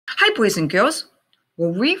Hi, boys and girls.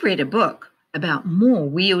 Well, we read a book about more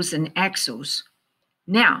wheels and axles.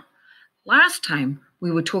 Now, last time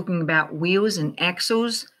we were talking about wheels and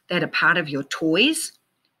axles that are part of your toys.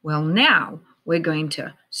 Well, now we're going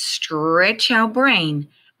to stretch our brain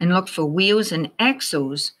and look for wheels and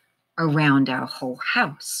axles around our whole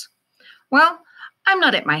house. Well, I'm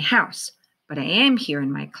not at my house, but I am here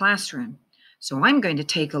in my classroom. So I'm going to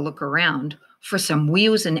take a look around for some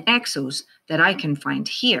wheels and axles that I can find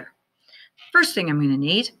here. First thing I'm going to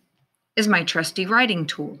need is my trusty writing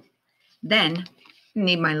tool. Then I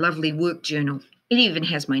need my lovely work journal. It even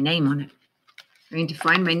has my name on it. I'm going to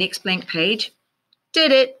find my next blank page.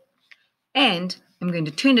 Did it! And I'm going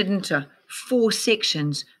to turn it into 4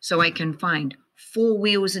 sections so I can find 4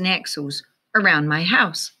 wheels and axles around my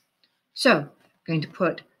house. So I'm going to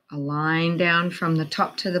put a line down from the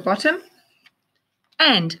top to the bottom,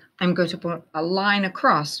 and I'm going to put a line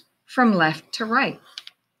across from left to right.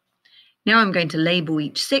 Now I'm going to label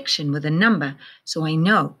each section with a number so I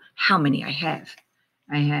know how many I have.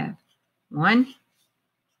 I have 1,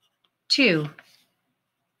 2,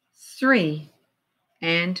 3,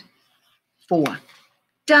 and 4.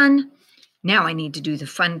 Done. Now I need to do the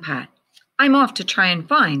fun part. I'm off to try and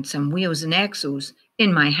find some wheels and axles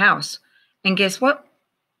in my house. And guess what?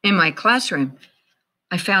 In my classroom,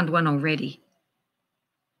 I found one already.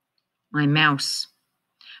 My mouse.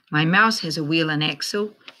 My mouse has a wheel and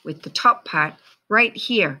axle with the top part right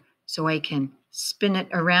here so I can spin it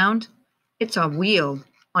around. It's a wheel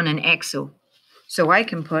on an axle. So I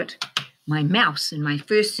can put my mouse in my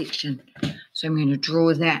first section. So I'm going to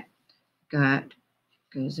draw that.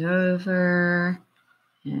 Goes over,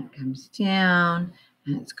 and it comes down,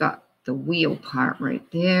 and it's got the wheel part right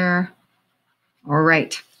there. All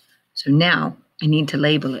right. So now I need to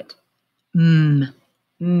label it.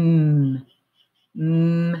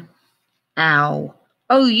 Ow.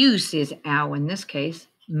 OU says ow in this case.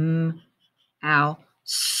 Ow.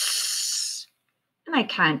 S. And I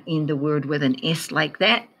can't end the word with an S like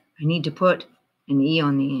that. I need to put an E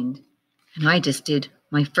on the end. And I just did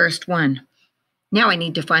my first one. Now I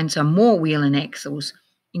need to find some more wheel and axles.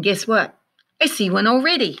 And guess what? I see one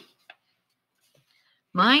already.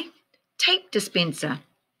 My tape dispenser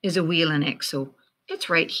is a wheel and axle. It's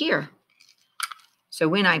right here. So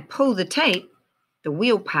when I pull the tape, the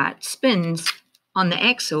wheel part spins on the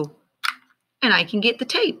axle and I can get the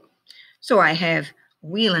tape. So I have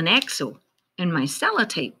wheel and axle in my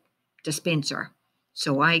sellotape dispenser.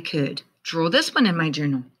 So I could draw this one in my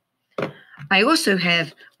journal. I also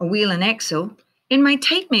have a wheel and axle in my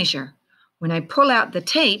tape measure. When I pull out the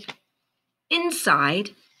tape, inside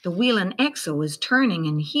the wheel and axle is turning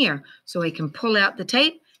in here. So I can pull out the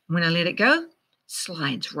tape. And when I let it go,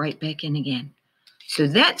 slides right back in again. So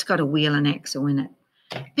that's got a wheel and axle in it.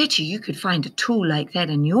 Bet you could find a tool like that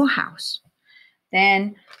in your house.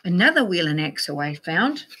 Then another wheel and axle I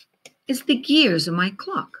found is the gears of my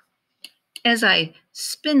clock. As I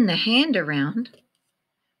spin the hand around,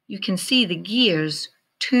 you can see the gears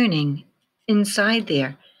turning inside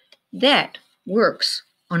there. That works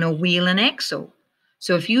on a wheel and axle.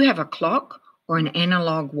 So if you have a clock or an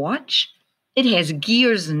analog watch, it has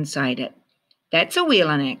gears inside it. That's a wheel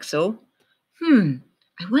and axle. I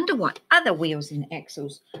wonder what other wheels and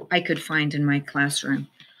axles I could find in my classroom.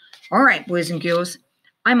 All right, boys and girls,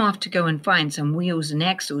 I'm off to go and find some wheels and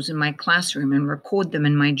axles in my classroom and record them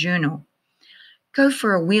in my journal. Go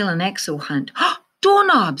for a wheel and axle hunt.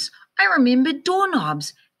 Doorknobs! I remembered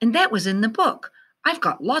doorknobs, and that was in the book. I've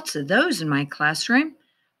got lots of those in my classroom.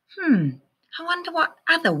 I wonder what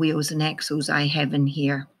other wheels and axles I have in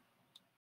here.